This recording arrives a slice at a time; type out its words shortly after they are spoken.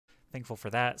thankful for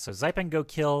that. So Zyppan go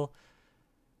kill.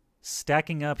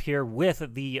 Stacking up here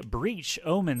with the Breach,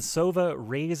 Omen, Sova,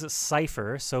 Raze,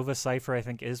 Cypher. Sova, Cypher, I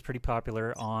think, is pretty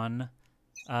popular on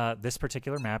this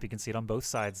particular map. You can see it on both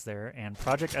sides there. And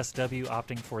Project SW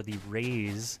opting for the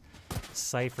Raze,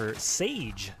 Cypher,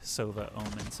 Sage, Sova,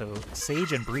 Omen. So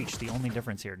Sage and Breach, the only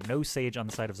difference here. No Sage on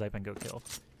the side of Zyppan go kill.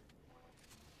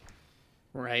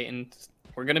 Right, and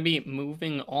we're going to be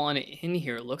moving on in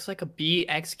here. It looks like a B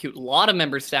execute. A lot of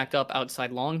members stacked up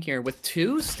outside long here, with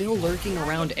 2 still lurking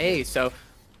around A. So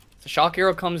the shock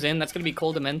arrow comes in. That's going to be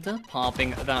Coldamenta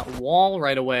popping that wall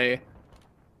right away.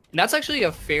 And that's actually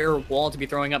a fair wall to be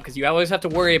throwing up, because you always have to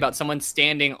worry about someone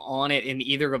standing on it in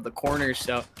either of the corners.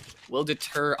 So will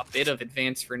deter a bit of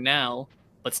advance for now,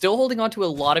 but still holding on to a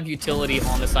lot of utility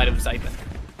on the side of Zyppan.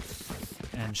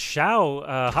 And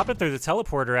Xiao hopping through the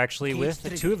teleporter, actually,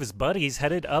 with 2 of his buddies,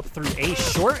 headed up through A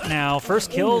short now.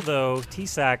 First kill, though.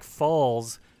 T-Sac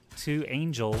falls to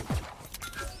Angel.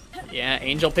 Yeah,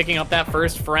 Angel picking up that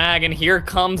first frag, and here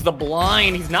comes the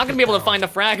blind. He's not going to be able to find the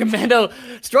frag. Mendo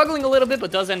struggling a little bit, but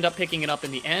does end up picking it up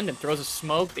in the end and throws a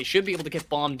smoke. They should be able to get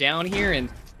bombed down here, and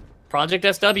Project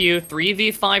SW,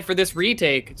 3v5 for this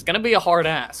retake. It's going to be a hard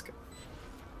ask.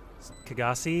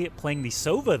 Kagasi playing the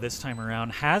Sova this time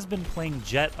around, has been playing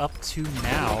Jet up to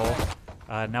now.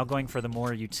 Now going for the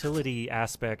more utility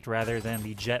aspect rather than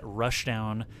the Jet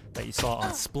rushdown that you saw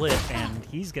on Split, and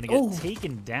he's going to get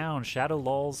taken down. Shadow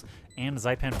Lulz and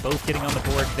Zyppan both getting on the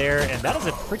board there, and that is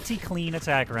a pretty clean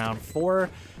attack round. 4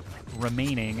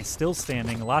 remaining, still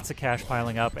standing, lots of cash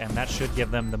piling up, and that should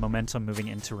give them the momentum moving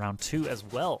into round 2 as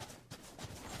well.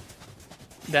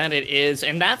 That it is,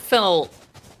 and that felt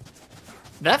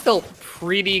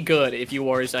pretty good if you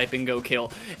are a Zyppan go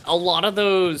kill. A lot of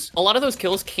those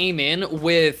kills came in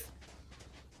with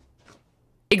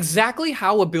exactly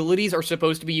how abilities are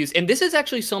supposed to be used. And this is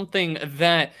actually something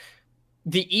that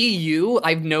the EU,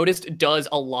 I've noticed, does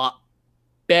a lot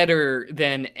better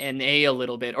than NA a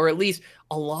little bit, or at least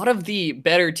a lot of the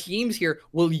better teams here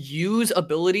will use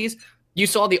abilities. You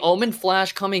saw the Omen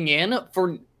flash coming in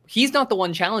for... He's not the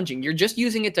one challenging. You're just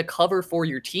using it to cover for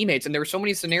your teammates. And there were so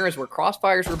many scenarios where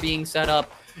crossfires were being set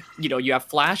up. You know, you have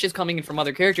flashes coming in from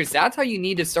other characters. That's how you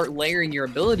need to start layering your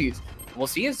abilities. We'll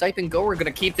see if Zyppan Go are going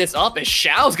to keep this up, as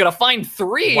Xiao's going to find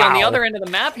 3 on the other end of the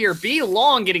map here. B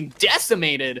Long getting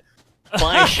decimated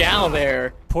by Xiao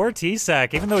there. Poor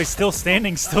T-Sac, even though he's still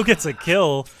standing, still gets a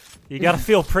kill. You got to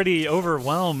feel pretty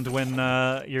overwhelmed when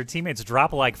your teammates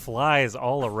drop like flies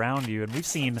all around you. And we've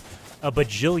seen a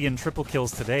bajillion triple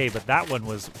kills today, but that one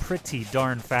was pretty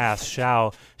darn fast.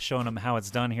 Xiao showing them how it's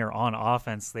done here on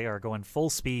offense. They are going full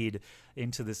speed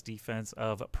into this defense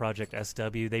of Project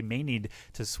SW. They may need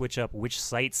to switch up which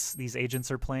sites these agents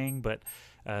are playing, but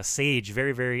Sage,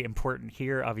 very, very important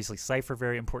here. Obviously, Cypher,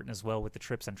 very important as well with the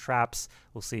trips and traps.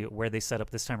 We'll see where they set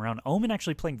up this time around. Omen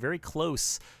actually playing very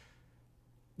close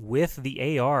with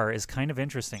the AR is kind of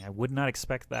interesting. I would not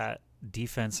expect that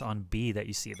defense on B that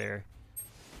you see there.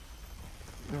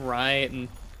 Right, and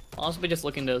possibly just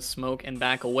looking to smoke and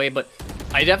back away, but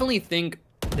I definitely think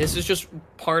this is just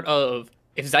part of,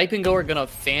 if Zyppan Go are going to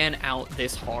fan out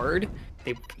this hard,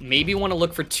 they maybe want to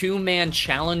look for 2-man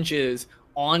challenges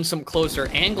on some closer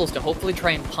angles to hopefully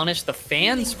try and punish the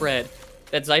fan spread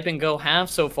that Zyppan Go have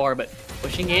so far. But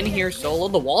pushing in here solo,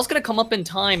 the wall's going to come up in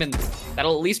time, and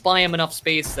that'll at least buy him enough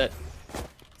space that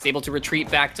he's able to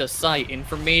retreat back to site.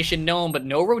 Information known, but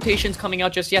no rotations coming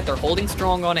out just yet. They're holding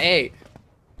strong on A.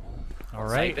 All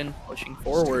right. Zyppan pushing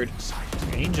forward.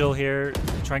 Angel here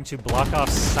trying to block off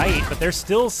sight, but they're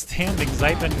still standing.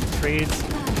 Zyppan trades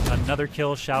another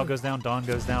kill. Xiao goes down, Dawn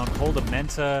goes down.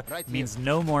 Coldamenta means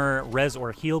no more res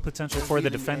or heal potential for the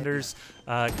defenders.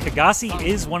 Kagasi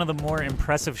is one of the more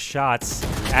impressive shots,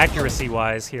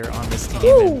 accuracy-wise, here on this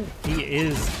team. He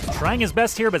is trying his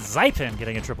best here, but Zyppan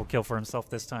getting a triple kill for himself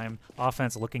this time.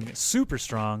 Offense looking super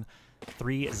strong.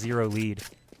 3-0 lead.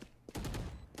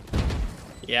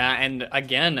 Yeah, and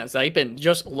again, Zyppan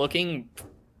just looking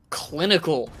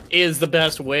clinical is the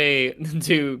best way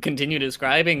to continue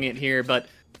describing it here, but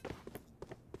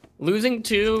losing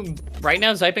to, right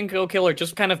now, Zyppan Go Kill are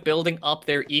just kind of building up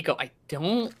their eco. I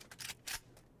don't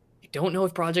know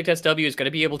if Project SW is going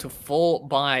to be able to full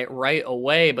buy right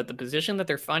away, but the position that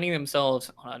they're finding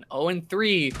themselves on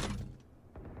 0-3,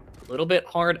 a little bit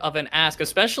hard of an ask,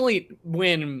 especially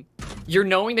when you're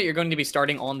knowing that you're going to be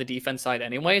starting on the defense side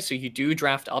anyway, so you do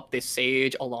draft up this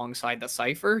Sage alongside the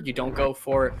Cypher. You don't go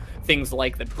for things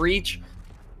like the Breach.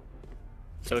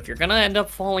 So if you're going to end up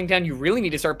falling down, you really need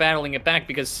to start battling it back,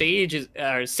 because Sage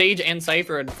and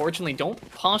Cypher, unfortunately,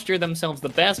 don't posture themselves the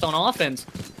best on offense,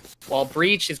 while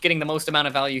Breach is getting the most amount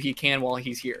of value he can while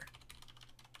he's here.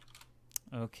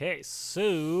 Okay,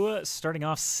 so starting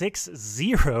off 6-0,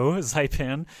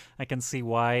 Zyppan. I can see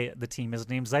why the team is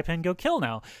named Zyppan Go Kill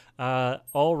now.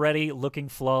 Already looking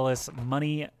flawless.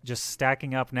 Money just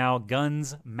stacking up now.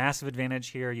 Guns, massive advantage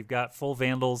here. You've got full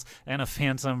Vandals and a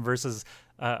Phantom versus,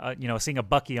 you know, seeing a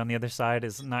Bucky on the other side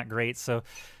is not great. So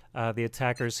the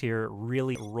attackers here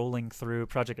really rolling through.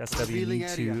 Project SW need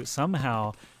to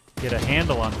somehow get a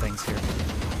handle on things here.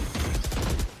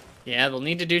 Yeah, they'll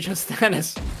need to do just that.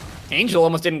 As Angel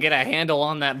almost didn't get a handle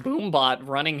on that Boombot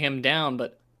running him down,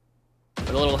 but with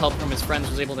a little help from his friends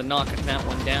was able to knock that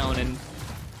one down. And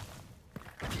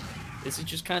this is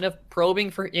just kind of probing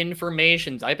for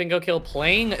information. Zyppan Go Kill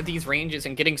playing these ranges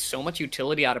and getting so much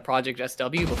utility out of Project SW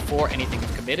before anything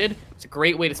is committed. It's a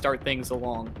great way to start things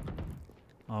along.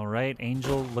 All right,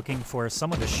 Angel looking for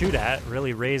someone to shoot at.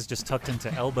 Really, Ray's just tucked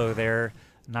into elbow there.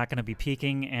 Not going to be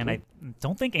peeking, and I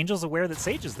don't think Angel's aware that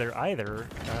Sage is there either,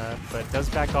 but does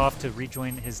back off to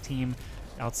rejoin his team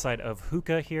outside of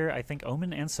Hookah here. I think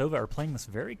Omen and Sova are playing this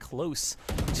very close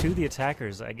to the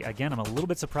attackers. Again, I'm a little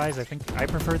bit surprised. I think I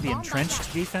prefer the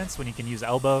entrenched defense when you can use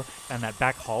elbow and that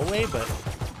back hallway, but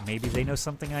maybe they know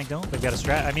something I don't. They've got a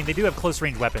strat. I mean, they do have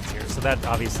close-range weapons here, so that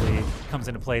obviously comes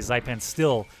into play. Zyppan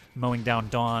still mowing down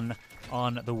Dawn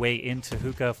on the way into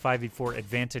Hookah. 5v4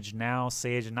 advantage now.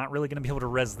 Sage not really going to be able to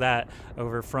res that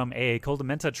over from A.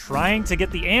 Coldamenta trying to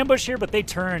get the ambush here, but they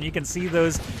turn. You can see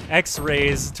those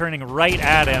X-rays turning right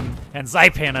at him, and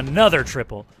Zyppan another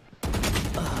triple.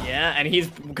 Yeah, and he's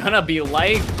gonna be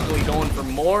likely going for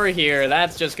more here.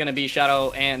 That's just gonna be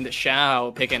Shadow and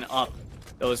Shao picking up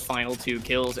those final 2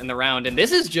 kills in the round. And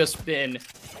this has just been...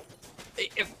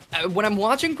 when I'm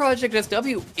watching Project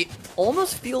SW, it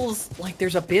almost feels like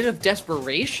there's a bit of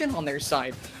desperation on their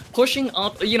side. Pushing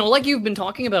up, you know, like you've been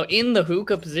talking about in the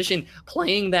Hookah position,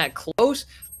 playing that close.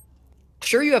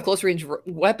 Sure, you have close range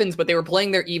weapons, but they were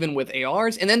playing there even with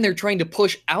ARs, and then they're trying to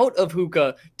push out of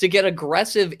Hookah to get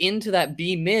aggressive into that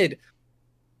B mid.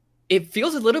 It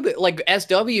feels a little bit like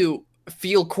SW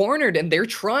feel cornered, and they're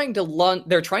trying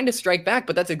to strike back,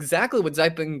 but that's exactly what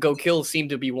Zyppan Go Kill seem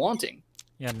to be wanting.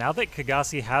 Yeah, now that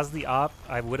Kagasi has the op,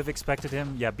 I would have expected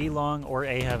him, yeah, B long or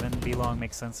A heaven. B long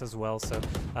makes sense as well. So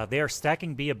they are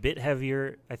stacking B a bit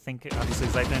heavier. I think, obviously,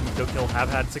 Zyppan Go Kill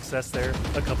have had success there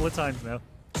a couple of times now.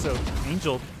 So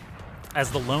Angel,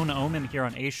 as the lone Omen here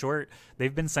on A short,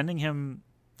 they've been sending him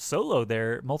solo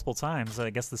there multiple times. I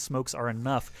guess the smokes are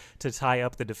enough to tie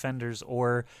up the defenders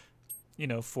or, you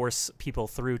know, force people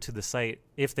through to the site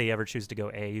if they ever choose to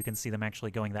go A. You can see them actually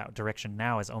going that direction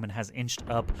now as Omen has inched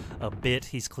up a bit.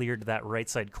 He's cleared that right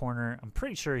side corner. I'm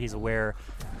pretty sure he's aware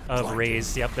of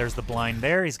Raze. Yep, there's the blind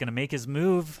there. He's going to make his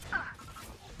move.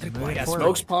 Yeah,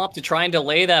 smokes pop to try and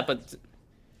delay that, but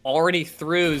already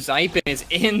through. Zyppan is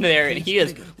in there, and he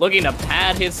is looking to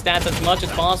pad his stats as much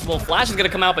as possible. Flash is going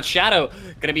to come out, but Shadow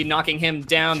going to be knocking him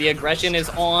down. The aggression is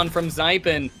on from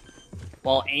Zyppan,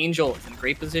 while Angel is in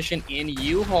great position in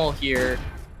U-Haul here,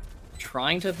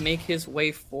 trying to make his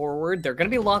way forward. They're going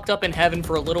to be locked up in heaven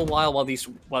for a little while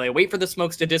they wait for the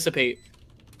smokes to dissipate.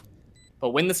 But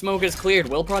when the smoke is cleared,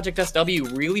 will Project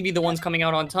SW really be the ones coming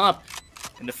out on top?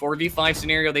 In the 4v5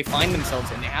 scenario they find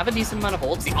themselves in, they have a decent amount of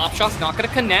ults. The op shot's not going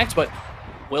to connect, but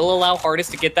will allow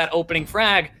Hardest to get that opening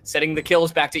frag, setting the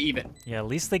kills back to even. Yeah, at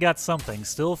least they got something.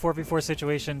 Still a 4v4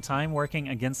 situation. Time working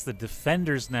against the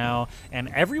defenders now, and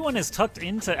everyone is tucked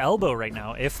into elbow right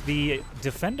now. If the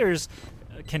defenders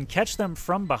can catch them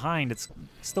from behind, it's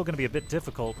still going to be a bit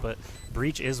difficult, but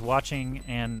Breach is watching,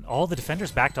 and all the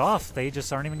defenders backed off. They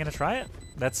just aren't even going to try it.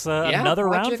 That's another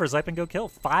round for Zyppan Go Kill.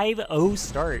 5-0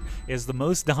 start is the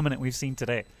most dominant we've seen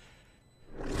today.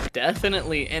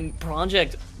 Definitely, and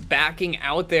Project backing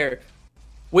out there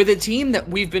with a team that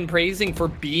we've been praising for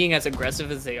being as aggressive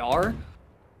as they are.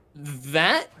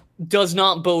 That does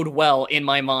not bode well in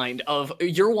my mind. Of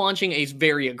you're watching a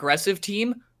very aggressive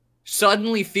team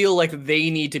suddenly feel like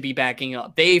they need to be backing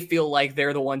up. They feel like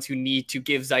they're the ones who need to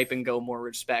give Zyppan Go more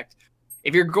respect.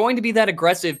 If you're going to be that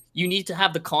aggressive, you need to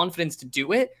have the confidence to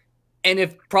do it. And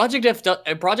if Project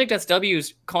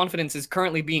SW's confidence is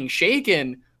currently being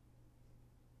shaken,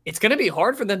 it's going to be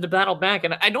hard for them to battle back.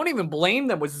 And I don't even blame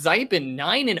them with Zyppan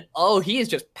 9-0. He is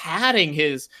just padding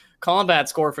his combat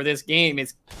score for this game.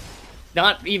 It's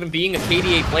not even being a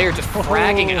KDA player, just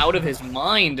fragging out of his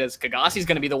mind, as Kagasi's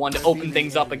going to be the one to open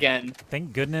things up again.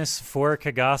 Thank goodness for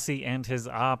Kagasi and his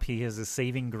op. He has a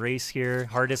saving grace here.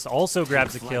 Hardest also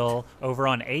grabs a kill over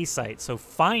on A site, so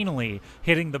finally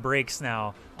hitting the brakes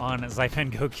now on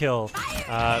Zyppan Go Kill.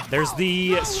 There's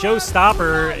the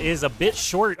showstopper, is a bit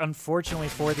short, unfortunately,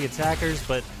 for the attackers,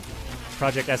 but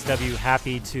Project SW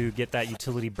happy to get that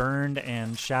utility burned,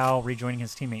 and Shao rejoining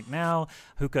his teammate now.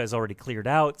 Hookah is already cleared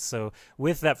out, so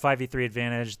with that 5v3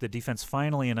 advantage, the defense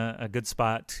finally in a good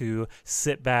spot to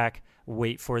sit back,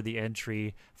 wait for the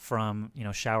entry from, you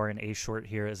know, Shower and A short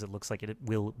here, as it looks like it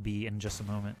will be in just a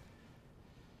moment.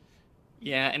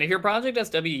 Yeah, and if you're Project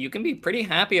SW, you can be pretty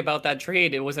happy about that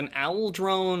trade. It was an owl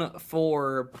drone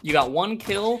for, you got 1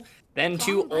 kill, then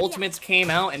 2 ultimates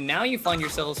came out, and now you find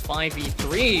yourselves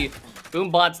 5v3.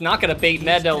 Boombot's not going to bait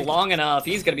Meadow long enough.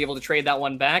 He's going to be able to trade that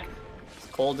one back.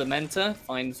 Cole Dementa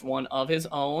finds one of his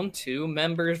own. 2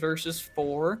 members versus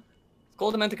 4.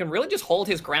 Cole Dementa can really just hold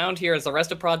his ground here as the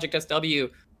rest of Project SW.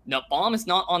 No, bomb is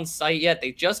not on site yet.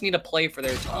 They just need to play for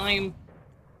their time.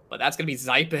 But that's going to be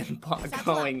Zyppan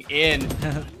going in.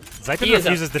 Zyppan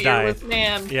refuses to die.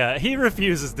 Man. Yeah, he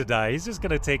refuses to die. He's just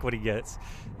going to take what he gets.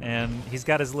 And he's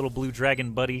got his little blue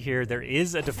dragon buddy here. There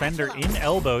is a defender in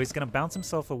elbow. He's going to bounce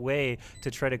himself away to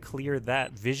try to clear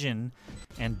that vision.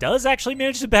 And does actually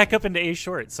manage to back up into A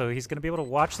short. So he's going to be able to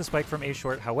watch the spike from A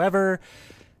short. However,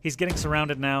 he's getting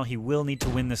surrounded now. He will need to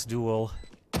win this duel.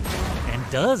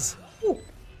 And does.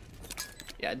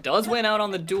 Yeah, does win out on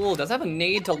the duel. Does have a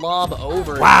nade to lob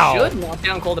over. Wow. Should knock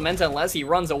down Cole Dementa unless he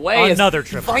runs away. Another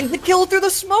triple. Finds the kill through the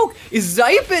smoke. Is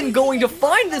Zyppan going to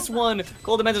find this one?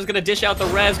 Cole Dementa's going to dish out the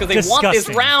res because they want this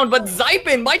round, but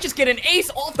Zyppan might just get an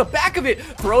ace off the back of it.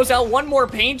 Throws out one more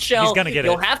paint shell. He's going to get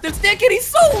He'll have to stick it. He's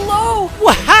so low. Wow.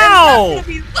 And that's going to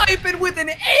be Zyppan with an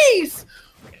ace.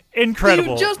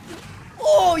 Incredible.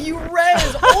 You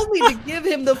res only to give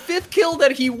him the 5th kill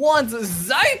that he wants.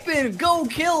 Zyppan, go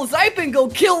kill. Zyppan, go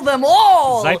kill them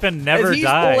all. Zyppan never he's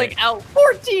died. Pulling out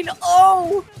 14-0.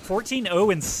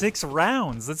 14-0 in 6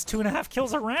 rounds. That's 2.5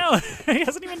 kills a round. He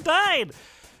hasn't even died.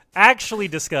 Actually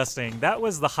disgusting. That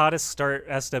was the hottest start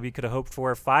SW could have hoped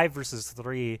for. 5 versus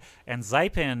 3. And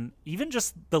Zyppan, even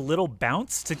just the little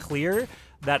bounce to clear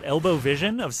that elbow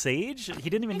vision of Sage, he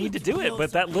didn't even need to do it,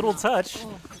 but that little touch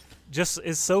just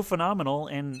is so phenomenal,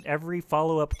 and every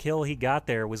follow-up kill he got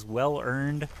there was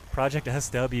well-earned. Project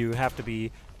SW have to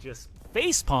be just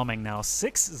face-palming now.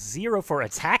 6-0 for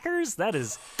attackers? That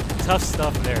is tough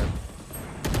stuff there.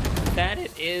 That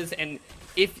it is, and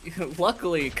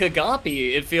luckily,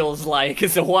 Kagapi, it feels like,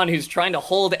 is the one who's trying to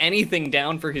hold anything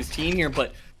down for his team here,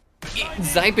 but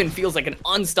Zyppan feels like an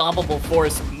unstoppable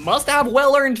force. Must have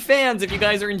well-earned fans if you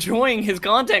guys are enjoying his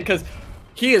content, because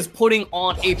he is putting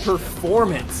on a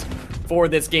performance for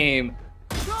this game.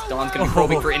 Dawn's gonna be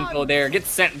probing for info there. Gets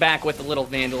sent back with a little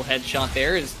Vandal headshot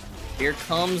there. Here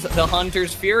comes the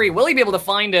Hunter's Fury. Will he be able to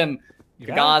find him?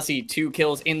 Kagasi, 2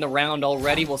 kills in the round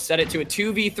already. We'll set it to a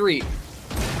 2v3.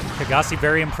 Kagasi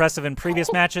very impressive in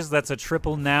previous matches. That's a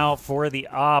triple now for the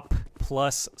AWP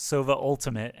plus Sova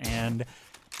Ultimate. And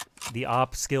the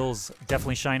AWP skills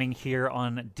definitely shining here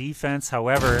on defense.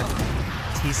 However,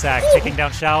 T-Sac taking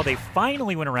down Shao. They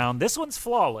finally went around. This one's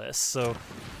flawless, so,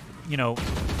 you know,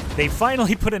 they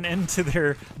finally put an end to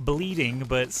their bleeding,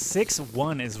 but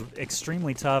 6-1 is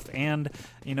extremely tough, and,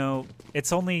 you know,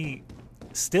 it's only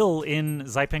still in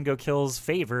Zyppan Go Kill's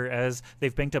favor, as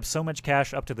they've banked up so much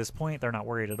cash up to this point. They're not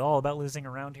worried at all about losing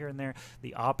around here and there.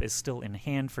 The AWP is still in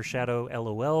hand for Shadow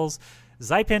LOLs.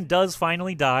 Zyppan does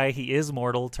finally die. He is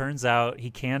mortal. Turns out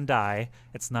he can die.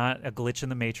 It's not a glitch in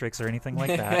the Matrix or anything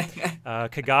like that.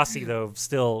 Kagasi, though,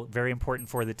 still very important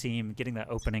for the team, getting that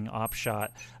opening AWP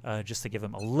shot just to give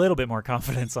him a little bit more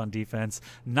confidence on defense.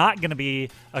 Not going to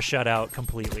be a shutout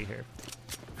completely here.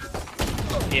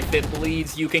 If it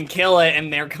bleeds, you can kill it,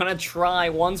 and they're going to try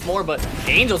once more, but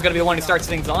Angel's going to be the one who starts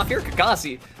things off here.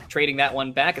 Kagasi trading that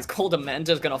one back as Cole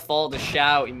Dementa's going to fall to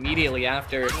Shao immediately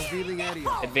after.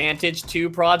 Advantage to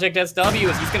Project SW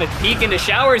as he's going to peek into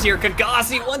showers here.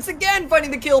 Kagasi once again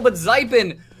finding the kill, but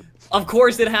Zyppan, of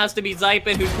course it has to be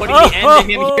Zyppan who's putting the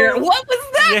ending in here. What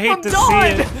was that from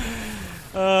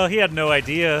Dawn? He had no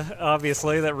idea,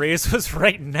 obviously, that Raze was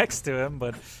right next to him,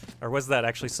 but, or was that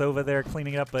actually Sova there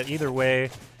cleaning it up? But either way,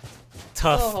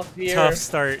 tough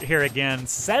start here again.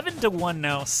 7-1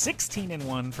 now,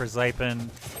 16-1 for Zyppan.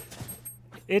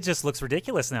 It just looks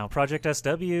ridiculous now. Project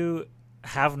SW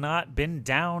have not been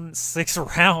down 6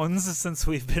 rounds since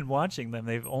we've been watching them.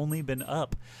 They've only been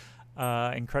up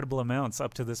incredible amounts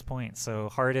up to this point. So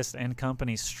Hardest and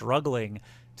company struggling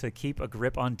to keep a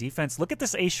grip on defense. Look at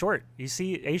this A short. You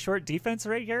see A short defense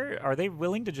right here? Are they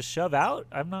willing to just shove out?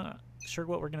 I'm not sure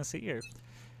what we're going to see here.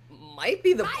 Might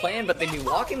be the plan, but they'd be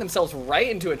walking themselves right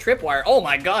into a tripwire. Oh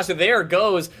my gosh, there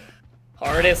goes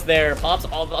Hardest there. Pops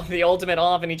all the ultimate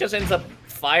off, and he just ends up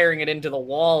firing it into the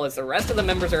wall as the rest of the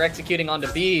members are executing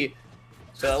onto B.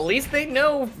 So at least they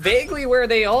know vaguely where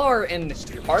they are, and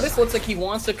Hardest looks like he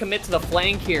wants to commit to the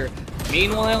flank here.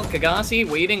 Meanwhile, Kagasi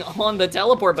waiting on the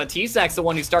teleport, but T-Sac's the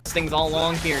one who starts things all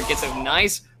along here. Gets a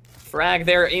nice frag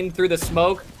there in through the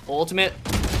smoke. Ultimate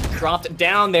dropped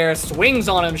down there, swings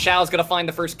on him. Xiao's gonna find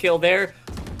the first kill there.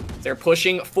 They're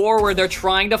pushing forward. They're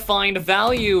trying to find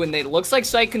value, and it looks like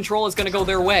site control is gonna go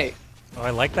their way. Oh,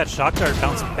 I like that shock dart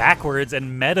bounce backwards,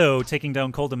 and Meadow taking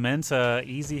down Coldamenta.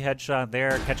 Easy headshot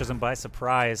there, catches him by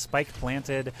surprise. Spike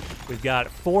planted. We've got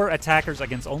 4 attackers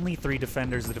against only 3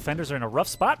 defenders. The defenders are in a rough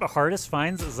spot, but Hardest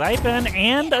finds Zyppan,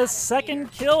 and a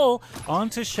second kill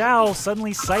onto Xiao.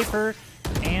 Suddenly Cypher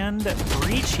and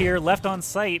Breach here left on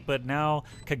site, but now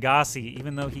Kagasi,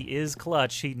 even though he is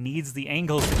clutch, he needs the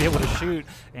angles to be able to shoot,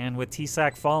 and with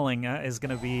T-Sac falling is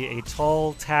going to be a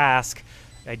tall task.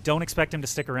 I don't expect him to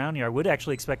stick around here. I would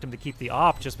actually expect him to keep the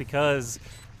op just because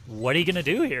what are you going to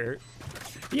do here?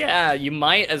 Yeah, you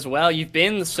might as well. You've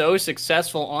been so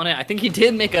successful on it. I think he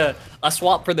did make a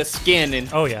swap for the skin and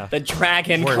oh, yeah. The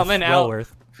dragon Worth, coming well out.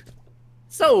 Worth.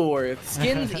 So worth.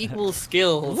 Skins equal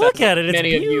skills. Look at it, it's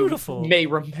many beautiful. Of you may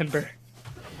remember.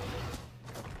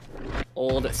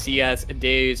 Old CS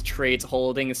days, traits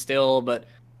holding still, but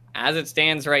as it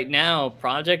stands right now,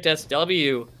 Project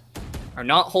SW are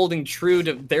not holding true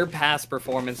to their past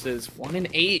performances.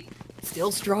 1-8, still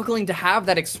struggling to have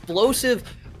that explosive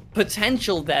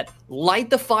potential, that light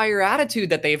the fire attitude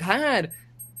that they've had.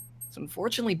 It's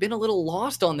unfortunately been a little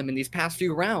lost on them in these past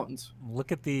few rounds.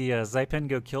 Look at the Zyppan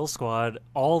Go Kill squad,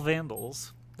 all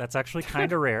Vandals. That's actually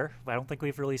kind of rare. I don't think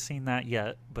we've really seen that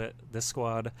yet, but this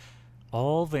squad,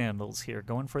 all Vandals here,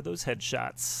 going for those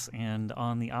headshots. And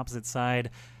on the opposite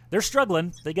side, they're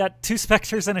struggling. They got 2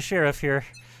 Spectres and a Sheriff here.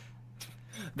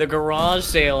 The garage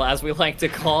sale, as we like to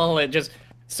call it, just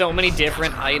so many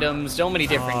different items, so many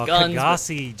different guns.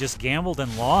 Kagasi just gambled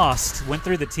and lost. Went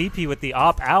through the TP with the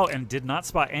op out and did not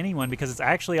spot anyone because it's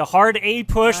actually a hard A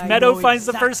push. Meadow finds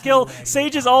the first kill.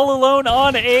 Sage is all alone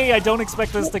on A. I don't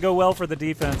expect this to go well for the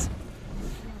defense.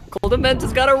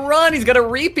 Coldamenta's got to run. He's got to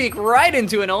re-peek right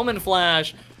into an Omen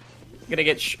Flash. Gonna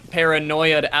get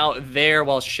paranoiaed out there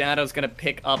while Shadow's gonna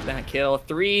pick up that kill.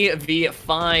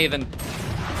 3v5, and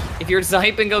if you're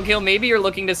Zyppan Go Kill, maybe you're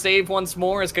looking to save once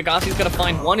more as Kagasi's gonna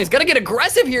find one. He's gonna get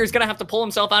aggressive here. He's gonna have to pull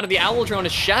himself out of the Owl Drone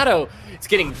as Shadow. It's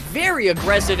getting very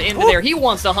aggressive into there. He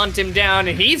wants to hunt him down,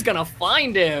 and he's gonna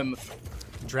find him.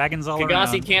 Dragons all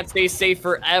Kagasi around. can't stay safe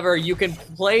forever. You can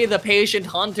play the patient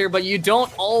hunter, but you don't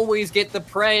always get the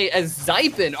prey, as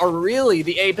Zyppan are really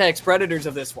the apex predators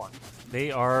of this one. They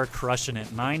are crushing it.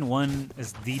 9-1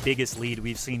 is the biggest lead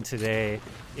we've seen today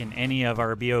in any of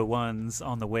our BO1s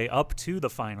on the way up to the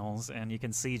finals. And you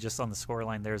can see just on the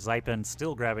scoreline there, Zyppan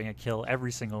still grabbing a kill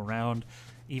every single round,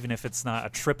 even if it's not a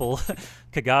triple.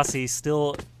 Kagasi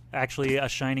still actually a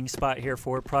shining spot here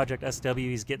for Project SW.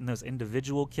 He's getting those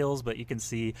individual kills, but you can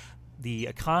see the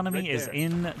economy is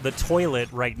in the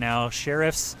toilet right now.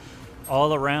 Sheriffs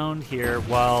all around here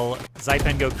while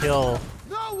Zyppan Go Kill.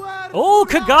 Oh,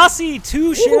 Kagasi,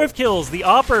 2 Sheriff kills. The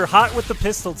Opper hot with the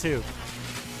pistol too.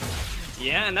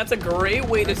 Yeah, and that's a great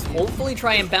way to hopefully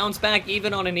try and bounce back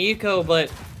even on an eco, but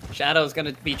Shadow's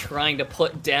going to be trying to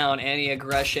put down any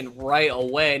aggression right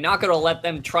away. Not going to let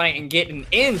them try and get an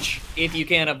inch if you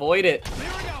can't avoid it.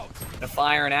 The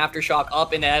fire and aftershock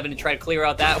up into heaven to try to clear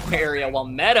out that area, while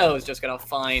Meadow's just going to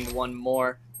find one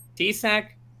more.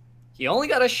 T-Sac, he only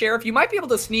got a Sheriff. You might be able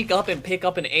to sneak up and pick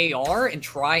up an AR and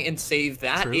try and save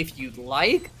that if you'd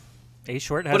like.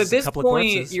 A-Short has but at this a couple point,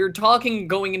 of corpses. You're talking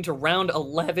going into round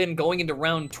 11, going into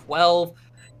round 12.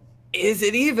 Is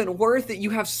it even worth it? You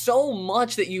have so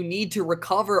much that you need to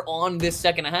recover on this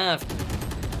second half.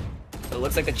 So it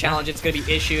looks like the challenge is going to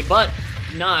be issued, but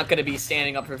not going to be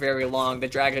standing up for very long. The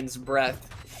Dragon's Breath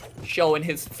showing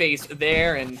his face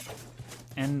there, and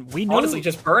we know, honestly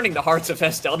just burning the hearts of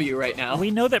SW right now. We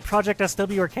know that Project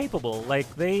SW are capable. Like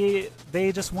they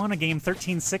just won a game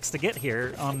 13-6 to get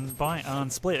here on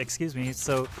Split, excuse me.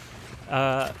 So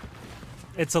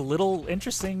it's a little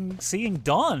interesting seeing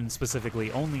Dawn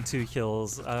specifically only 2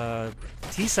 kills.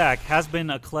 T-Sac has been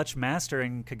a clutch master,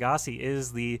 and Kagasi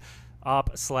is the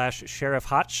op/Sheriff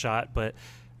hotshot, but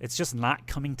it's just not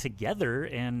coming together,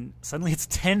 and suddenly it's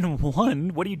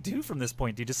 10-1. What do you do from this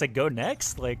point? Do you just say go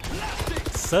next? Like,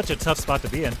 such a tough spot to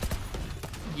be in.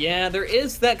 Yeah, there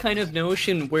is that kind of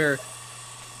notion where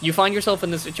you find yourself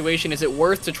in this situation. Is it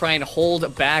worth to try and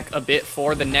hold back a bit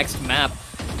for the next map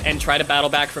and try to battle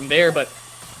back from there? But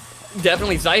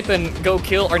definitely Zyppan Go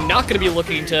Kill are not going to be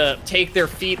looking to take their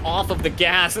feet off of the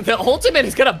gas. The ultimate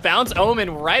is going to bounce Omen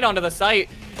right onto the site.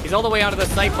 He's all the way out of the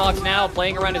sight box now,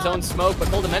 playing around his own smoke, but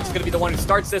Coldamenta is going to be the one who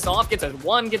starts this off, gets a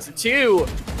 1, gets a 2.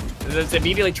 It's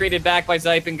immediately traded back by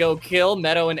Zyppan go kill.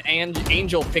 Meadow and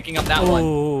Angel picking up that one.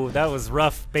 Oh, that was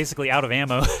rough. Basically out of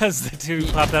ammo as the two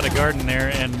popped out of garden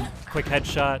there, and quick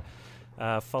headshot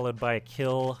followed by a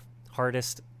kill.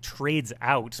 Hardest trades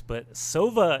out, but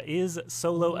Sova is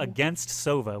solo against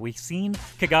Sova. We've seen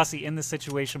Kagasi in this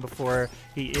situation before.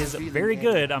 He is very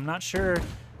good. I'm not sure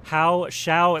how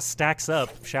Xiao stacks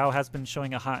up. Xiao has been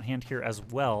showing a hot hand here as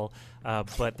well,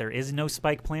 but there is no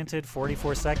spike planted.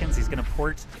 44 seconds. He's going to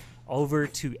port over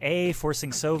to A,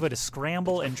 forcing Sova to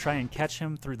scramble and try and catch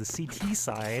him through the CT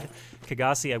side.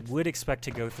 Kagasi, I would expect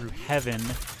to go through Heaven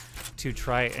to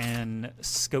try and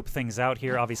scope things out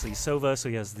here. Obviously Sova, so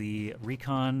he has the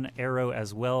recon arrow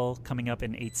as well coming up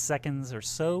in 8 seconds or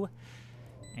so.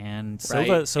 And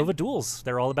Sova duels.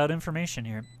 They're all about information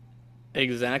here.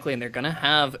 Exactly, and they're gonna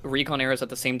have recon arrows at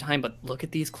the same time, but look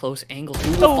at these close angles.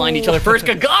 Who will find each other first?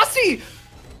 Kagasi!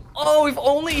 Oh, if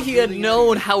only he had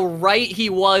known how right he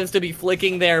was to be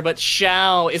flicking there, but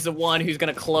Xiao is the one who's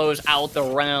gonna close out the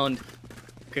round.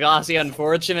 Kagasi,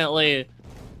 unfortunately,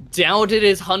 doubted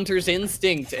his hunter's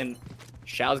instinct, and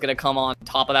Xiao's gonna come on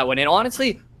top of that one. And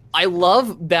honestly, I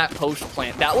love that post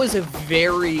plant. That was a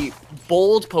very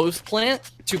bold post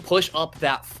plant to push up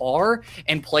that far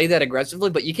and play that aggressively,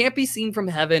 but you can't be seen from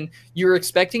Heaven. You're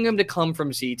expecting him to come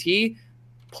from CT,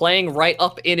 playing right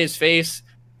up in his face.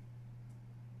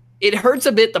 It hurts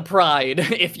a bit the pride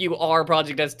if you are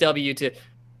Project SW to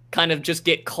kind of just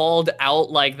get called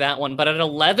out like that one. But at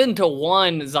 11-1,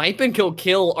 Zyppan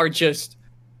Kill are just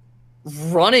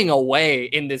running away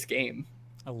in this game.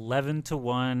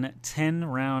 11-1,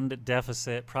 10-round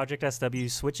deficit. Project SW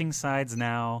switching sides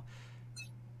now.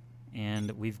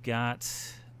 And we've got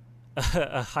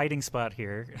a hiding spot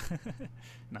here.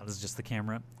 No, this is just the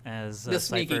camera, as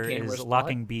Cypher is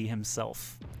locking B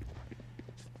himself.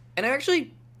 And I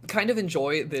actually kind of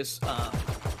enjoy this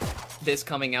this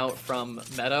coming out from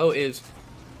Meadow. Is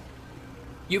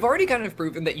you've already kind of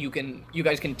proven that you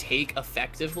guys can take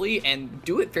effectively and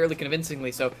do it fairly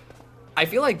convincingly. So I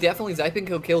feel like definitely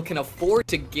Zyppan Kill can afford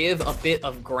to give a bit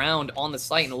of ground on the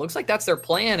site, and it looks like that's their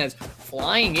plan, as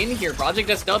flying in here, Project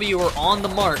SW are on the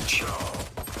march.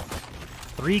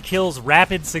 3 kills,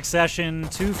 rapid succession,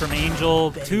 2 from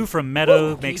Angel, 2 from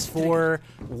Meadow, makes 4,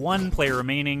 1 player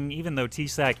remaining, even though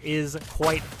T-Sack is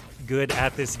quite good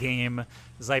at this game.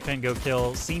 Zyppan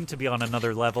Kill seem to be on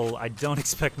another level. I don't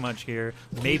expect much here,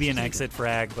 maybe an exit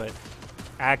frag, but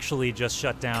actually just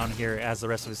shut down here as the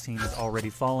rest of his team has already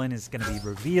fallen. Is going to be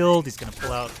revealed. He's going to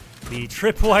pull out the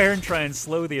tripwire and try and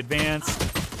slow the advance.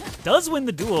 Does win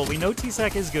the duel. We know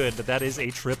T-Sack is good, but that is a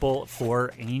triple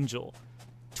for Angel.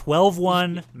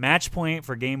 12-1, match point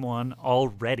for game 1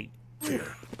 already.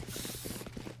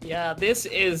 Yeah, this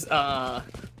is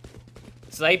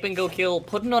Zyppan Kill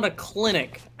putting on a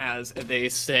clinic, as they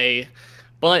say.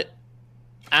 But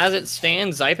as it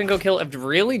stands, Zyppan Kill have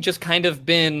really just kind of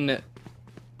been...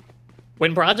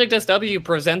 When Project SW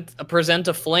present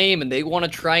a flame and they want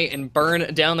to try and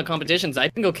burn down the competition,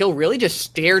 Zyppan Kill really just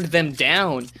stared them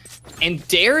down and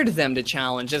dared them to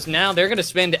challenge, as now they're going to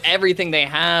spend everything they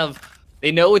have.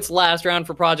 They know it's last round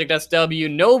for Project SW.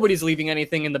 Nobody's leaving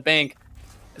anything in the bank,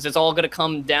 as it's all going to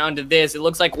come down to this. It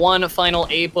looks like one final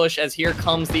A push, as here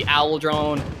comes the Owl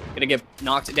Drone. Going to get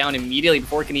knocked down immediately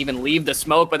before it can even leave the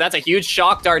smoke, but that's a huge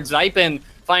shock dart. Zyppan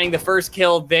finding the first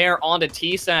kill there onto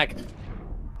T-Sack.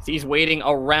 He's waiting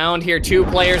around here. 2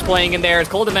 players playing in there. As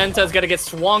Coldamenta's going to get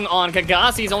swung on.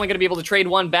 Kagasi's only going to be able to trade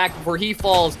 1 back before he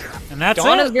falls. And that's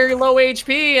Donna's very low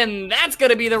HP, and that's going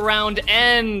to be the round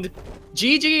end.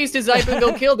 GG's to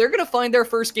Zyppan Kill. They're going to find their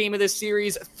first game of this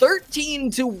series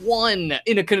 13-1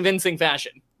 in a convincing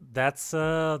fashion. That's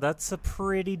a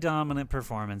pretty dominant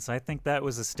performance. I think that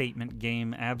was a statement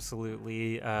game,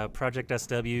 absolutely. Project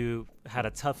SW had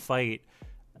a tough fight.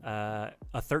 A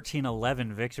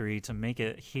 13-11 victory to make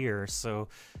it here, so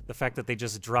the fact that they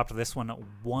just dropped this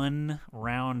one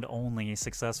round only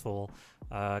successful.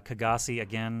 Kagasi,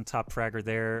 again, top fragger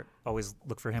there. Always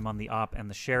look for him on the op and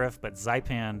the sheriff, but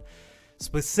Zyppan,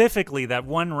 specifically that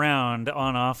one round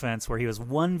on offense where he was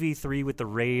 1v3 with the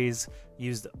Rays,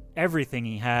 used everything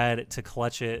he had to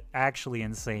clutch it. Actually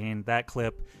insane. That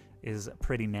clip is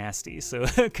pretty nasty. So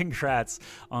congrats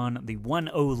on the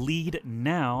 1-0 lead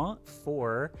now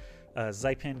for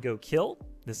Zyppan Kill.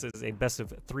 This is a best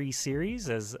of 3 series.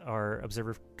 As our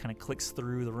observer kind of clicks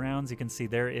through the rounds, you can see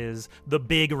there is the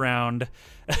big round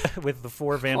with the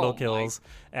 4 Vandal kills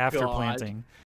after planting.